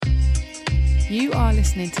You are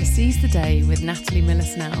listening to Seize the Day with Natalie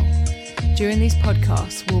Miller-Snell. During these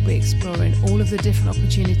podcasts, we'll be exploring all of the different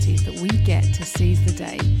opportunities that we get to seize the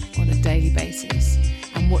day on a daily basis,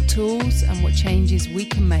 and what tools and what changes we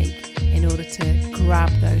can make in order to grab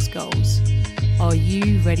those goals. Are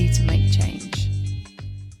you ready to make change?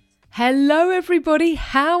 Hello everybody,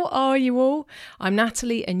 how are you all? I'm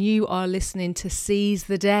Natalie and you are listening to Seize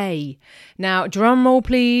the Day. Now, drum roll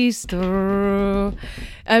please.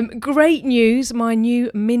 Great news, my new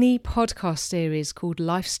mini podcast series called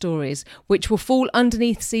Life Stories, which will fall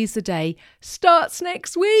underneath Seize the Day, starts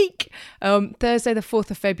next week. Thursday the 4th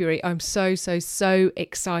of February. I'm so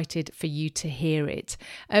excited for you to hear it.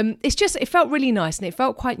 It felt really nice and it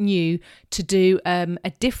felt quite new to do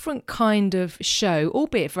a different kind of show,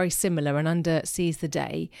 albeit very similar and under Seize the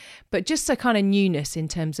Day, but just a kind of newness in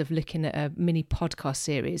terms of looking at a mini podcast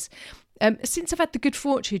series. Since I've had the good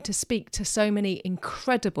fortune to speak to so many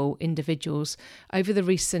incredible individuals over the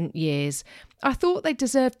recent years, I thought they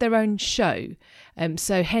deserved their own show.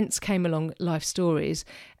 So hence came along Life Stories.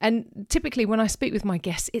 And typically when I speak with my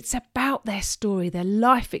guests, it's about their story, their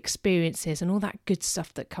life experiences and all that good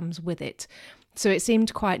stuff that comes with it. So it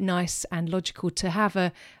seemed quite nice and logical to have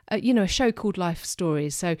a show called Life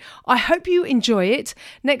Stories. So I hope you enjoy it.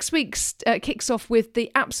 Next week kicks off with the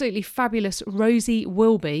absolutely fabulous Rosie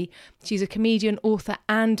Wilby. She's a comedian, author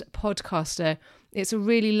and podcaster. It's a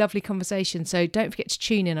really lovely conversation. So don't forget to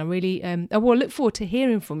tune in. I look forward to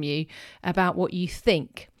hearing from you about what you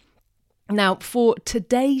think. Now, for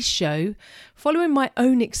today's show, following my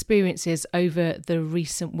own experiences over the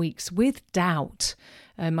recent weeks with doubt,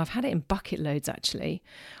 I've had it in bucket loads actually,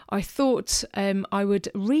 I thought I would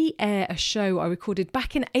re-air a show I recorded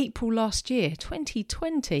back in April last year,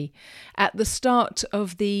 2020, at the start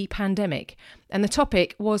of the pandemic. And the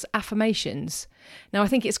topic was affirmations. Now, I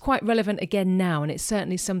think it's quite relevant again now, and it's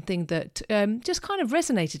certainly something that just kind of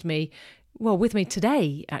resonated with me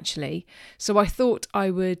today, actually. So I thought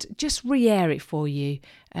I would just re-air it for you,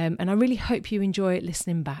 and I really hope you enjoy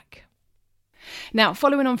listening back. Now,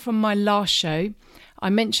 following on from my last show,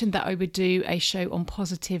 I mentioned that I would do a show on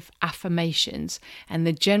positive affirmations and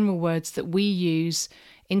the general words that we use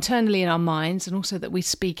internally in our minds and also that we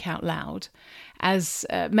speak out loud. As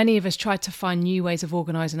many of us try to find new ways of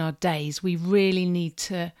organising our days, we really need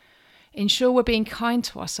to ensure we're being kind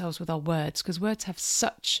to ourselves with our words, because words have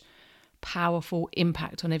such powerful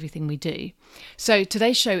impact on everything we do. So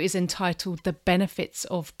today's show is entitled The Benefits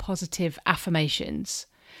of Positive Affirmations.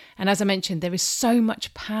 And as I mentioned, there is so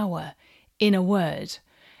much power in a word,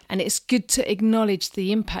 and it's good to acknowledge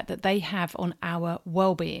the impact that they have on our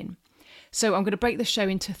well-being. So I'm going to break the show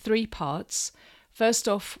into 3 parts. First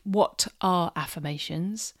off, what are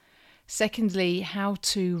affirmations? Secondly, how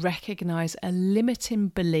to recognise a limiting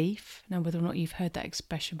belief. Now, whether or not you've heard that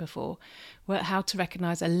expression before, how to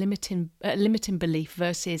recognise a limiting belief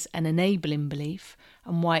versus an enabling belief,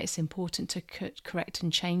 and why it's important to correct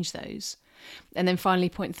and change those. And then finally,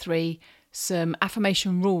 point 3, some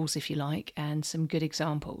affirmation rules, if you like, and some good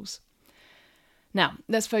examples. Now,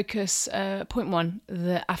 let's focus. Point 1,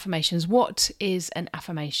 the affirmations. What is an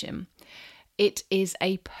affirmation? It is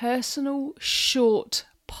a personal, short,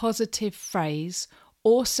 positive phrase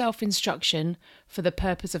or self-instruction for the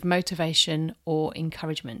purpose of motivation or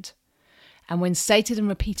encouragement. And when stated and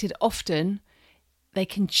repeated often, they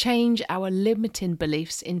can change our limiting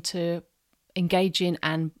beliefs into engaging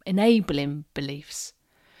and enabling beliefs.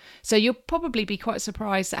 So you'll probably be quite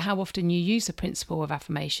surprised at how often you use the principle of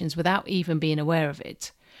affirmations without even being aware of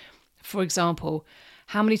it. For example,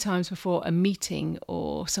 how many times before a meeting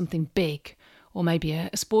or something big, or maybe a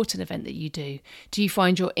sporting event that you do you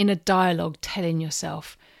find your inner dialogue telling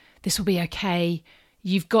yourself, this will be okay,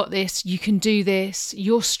 you've got this, you can do this,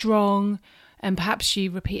 you're strong, and perhaps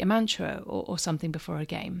you repeat a mantra or something before a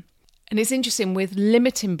game. And it's interesting, with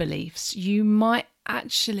limiting beliefs, you might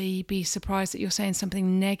actually be surprised that you're saying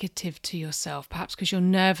something negative to yourself, perhaps because you're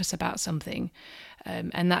nervous about something,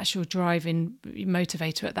 and that's your driving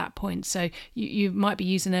motivator at that point. So you might be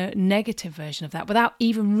using a negative version of that without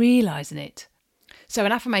even realising it. So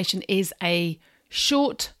an affirmation is a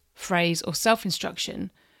short phrase or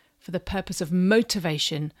self-instruction for the purpose of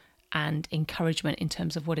motivation and encouragement in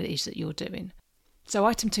terms of what it is that you're doing. So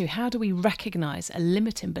item 2, how do we recognise a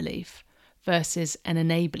limiting belief versus an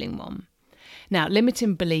enabling one? Now,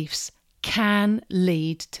 limiting beliefs can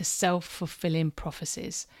lead to self-fulfilling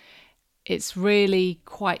prophecies. It's really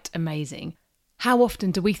quite amazing. How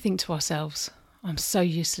often do we think to ourselves, I'm so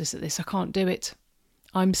useless at this, I can't do it.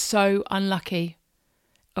 I'm so unlucky.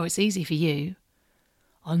 Oh, it's easy for you.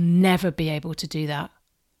 I'll never be able to do that.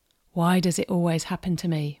 Why does it always happen to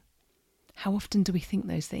me? How often do we think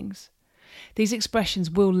those things? these expressions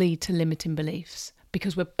will lead to limiting beliefs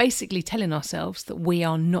because we're basically telling ourselves that we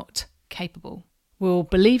are not capable. We'll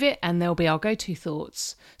believe it and they'll be our go-to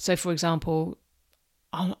thoughts. So for example,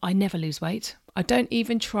 I never lose weight. I don't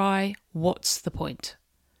even try. What's the point?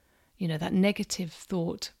 That negative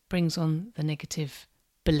thought brings on the negative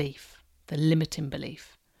belief, the limiting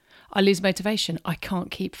belief. I lose motivation. I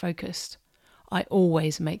can't keep focused. I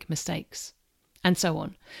always make mistakes, and so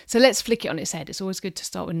on. So let's flick it on its head. It's always good to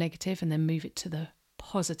start with negative and then move it to the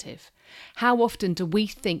positive. How often do we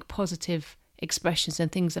think positive expressions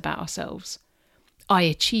and things about ourselves? I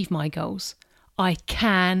achieve my goals. I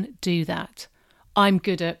can do that. I'm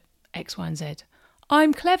good at X, Y, and Z.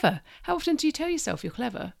 I'm clever. How often do you tell yourself you're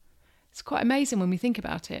clever? It's quite amazing when we think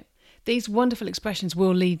about it. These wonderful expressions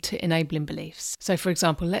will lead to enabling beliefs. So for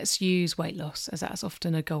example, let's use weight loss, as that's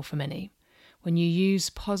often a goal for many. When you use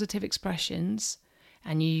positive expressions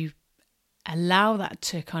and you allow that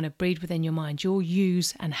to kind of breed within your mind, you'll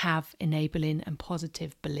use and have enabling and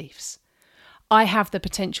positive beliefs. I have the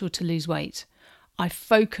potential to lose weight. I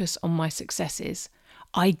focus on my successes.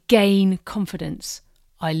 I gain confidence.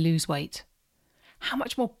 I lose weight. How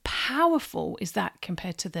much more powerful is that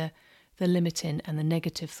compared to the limiting and the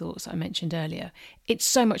negative thoughts I mentioned earlier? It's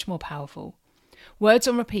so much more powerful. Words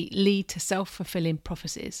on repeat lead to self-fulfilling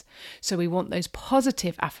prophecies. So we want those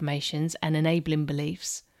positive affirmations and enabling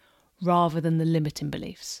beliefs rather than the limiting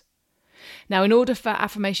beliefs. Now, in order for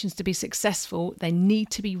affirmations to be successful, they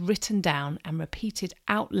need to be written down and repeated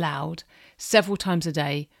out loud several times a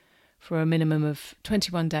day for a minimum of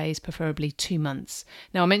 21 days, preferably 2 months.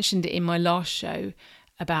 Now, I mentioned it in my last show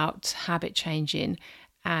about habit changing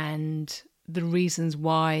and the reasons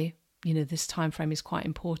why, this time frame is quite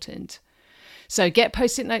important. So get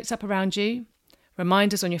post-it notes up around you,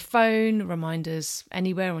 reminders on your phone, reminders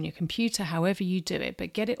anywhere on your computer, however you do it,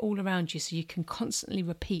 but get it all around you so you can constantly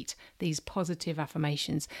repeat these positive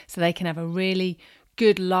affirmations so they can have a really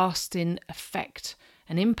good lasting effect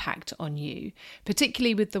and impact on you,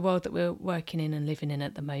 particularly with the world that we're working in and living in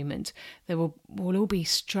at the moment. We'll all be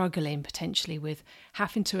struggling potentially with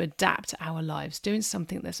having to adapt our lives, doing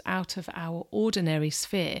something that's out of our ordinary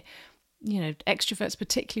sphere. Extroverts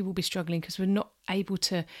particularly will be struggling because we're not able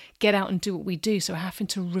to get out and do what we do. So we're having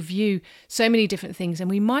to review so many different things and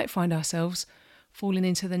we might find ourselves falling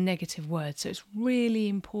into the negative words. So it's really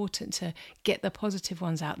important to get the positive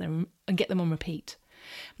ones out there and get them on repeat.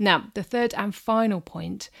 Now, the third and final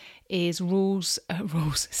point is rules.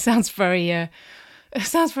 Rules sounds very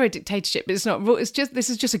dictatorship, but it's not. This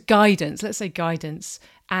is just a guidance. Let's say guidance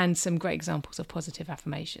and some great examples of positive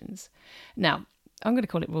affirmations. Now, I'm going to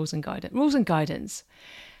call it rules and guidance. Rules and guidance.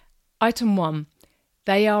 Item 1,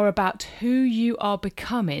 they are about who you are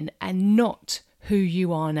becoming and not who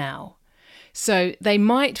you are now. So they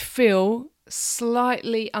might feel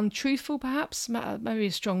slightly untruthful, perhaps, maybe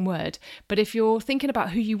a strong word, but if you're thinking about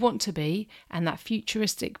who you want to be and that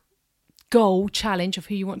futuristic goal, challenge of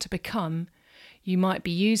who you want to become, you might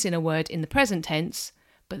be using a word in the present tense,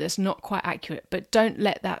 but that's not quite accurate. But don't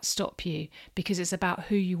let that stop you because it's about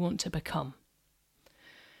who you want to become.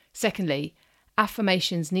 Secondly,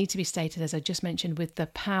 affirmations need to be stated, as I just mentioned, with the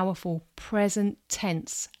powerful present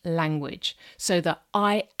tense language. So that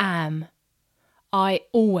I am, I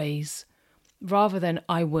always, rather than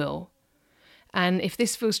I will. And if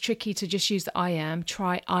this feels tricky to just use the I am,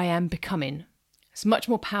 try I am becoming. It's much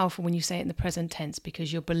more powerful when you say it in the present tense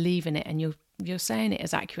because you're believing it and you're saying it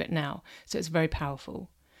as accurate now. So it's very powerful.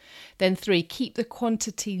 Then 3, keep the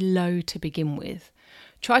quantity low to begin with.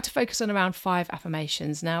 Try to focus on around 5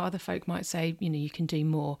 affirmations. Now, other folk might say, you can do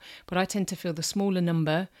more, but I tend to feel the smaller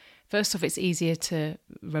number, first off, it's easier to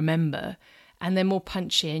remember, and they're more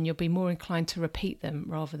punchy and you'll be more inclined to repeat them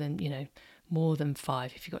rather than, more than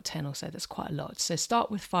 5. If you've got 10 or so, that's quite a lot. So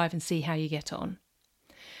start with 5 and see how you get on.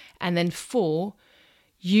 And then 4,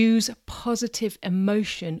 use positive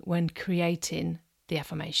emotion when creating the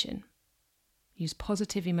affirmation. Use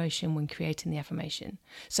positive emotion when creating the affirmation.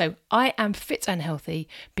 So I am fit and healthy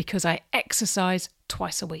because I exercise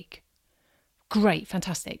twice a week. Great,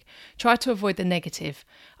 fantastic. Try to avoid the negative.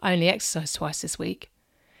 I only exercise twice this week.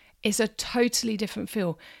 It's a totally different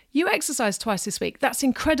feel. You exercise twice this week. That's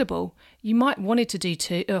incredible. You might wanted to do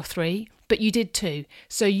 2 or 3, but you did 2.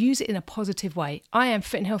 So use it in a positive way. I am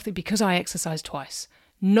fit and healthy because I exercise twice,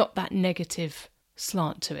 not that negative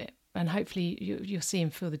slant to it. And hopefully you'll see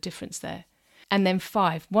and feel the difference there. And then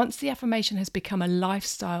 5, once the affirmation has become a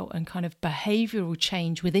lifestyle and kind of behavioural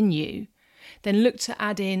change within you, then look to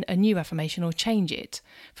add in a new affirmation or change it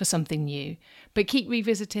for something new. But keep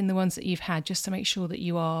revisiting the ones that you've had just to make sure that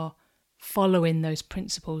you are following those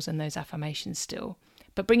principles and those affirmations still.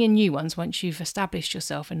 but bring in new ones once you've established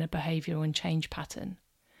yourself in a behavioural and change pattern.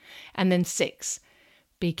 And then 6,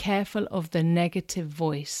 be careful of the negative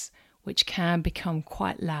voice, which can become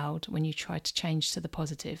quite loud when you try to change to the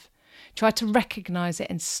positive. Try to recognise it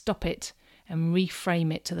and stop it and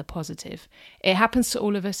reframe it to the positive. It happens to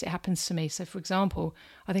all of us. It happens to me. So, for example,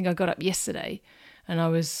 I think I got up yesterday and I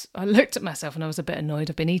looked at myself and I was a bit annoyed.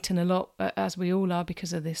 I've been eating a lot, as we all are,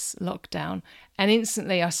 because of this lockdown. And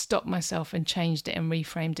instantly I stopped myself and changed it and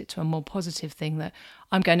reframed it to a more positive thing, that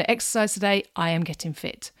I'm going to exercise today. I am getting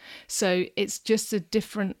fit. So it's just a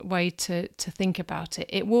different way to think about it.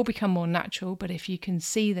 It will become more natural, but if you can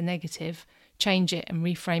see the negative, change it and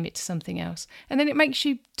reframe it to something else. And then it makes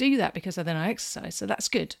you do that because then I exercise. So that's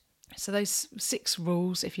good. So those 6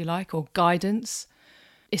 rules, if you like, or guidance,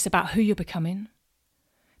 it's about who you're becoming.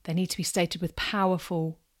 They need to be stated with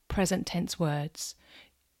powerful present tense words.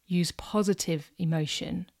 Use positive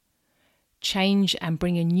emotion. Change and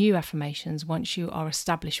bring in new affirmations once you are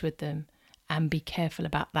established with them, and be careful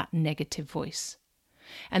about that negative voice.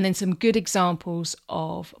 And then some good examples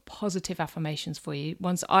of positive affirmations for you.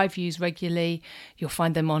 Ones I've used regularly. You'll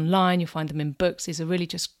find them online. You'll find them in books. These are really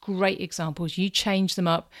just great examples. You change them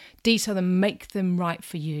up, detail them, make them right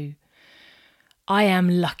for you. I am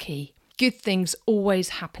lucky. Good things always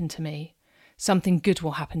happen to me. Something good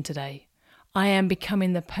will happen today. I am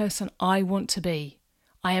becoming the person I want to be.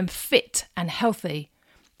 I am fit and healthy.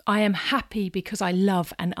 I am happy because I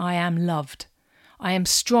love and I am loved. I am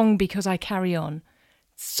strong because I carry on.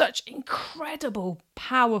 Such incredible,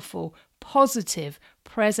 powerful, positive,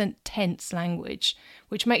 present tense language,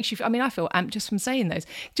 which makes you, I feel amped just from saying those.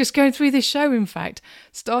 Just going through this show, in fact,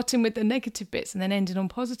 starting with the negative bits and then ending on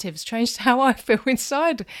positives, changed how I feel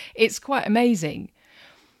inside. It's quite amazing.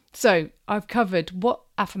 So I've covered what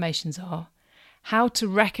affirmations are, how to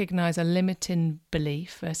recognise a limiting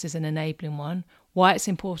belief versus an enabling one, why it's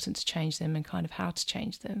important to change them and kind of how to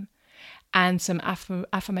change them, and some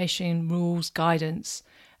affirmation rules, guidance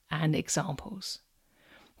and examples.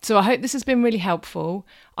 So I hope this has been really helpful.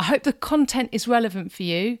 I hope the content is relevant for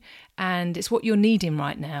you and it's what you're needing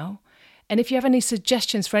right now. And if you have any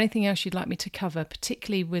suggestions for anything else you'd like me to cover,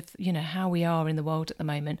 particularly with, how we are in the world at the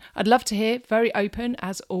moment, I'd love to hear. Very open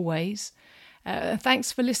as always.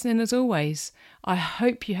 Thanks for listening as always. I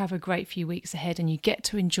hope you have a great few weeks ahead and you get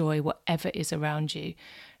to enjoy whatever is around you.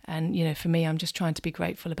 And, for me, I'm just trying to be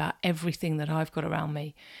grateful about everything that I've got around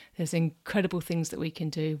me. There's incredible things that we can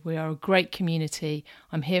do. We are a great community.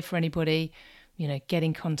 I'm here for anybody, get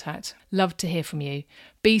in contact. Love to hear from you.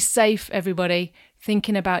 Be safe, everybody.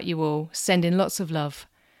 Thinking about you all. Sending lots of love.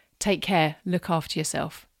 Take care. Look after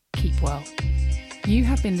yourself. Keep well. You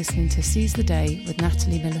have been listening to Seize the Day with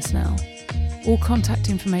Natalie Miller-Snell. All contact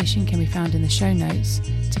information can be found in the show notes,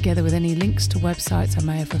 together with any links to websites I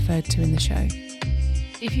may have referred to in the show.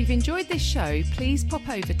 If you've enjoyed this show, please pop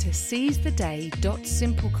over to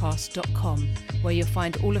seizetheday.simplecast.com, where you'll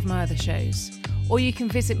find all of my other shows. Or you can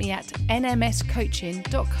visit me at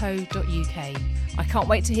nmscoaching.co.uk. I can't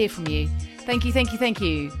wait to hear from you. Thank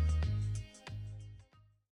you.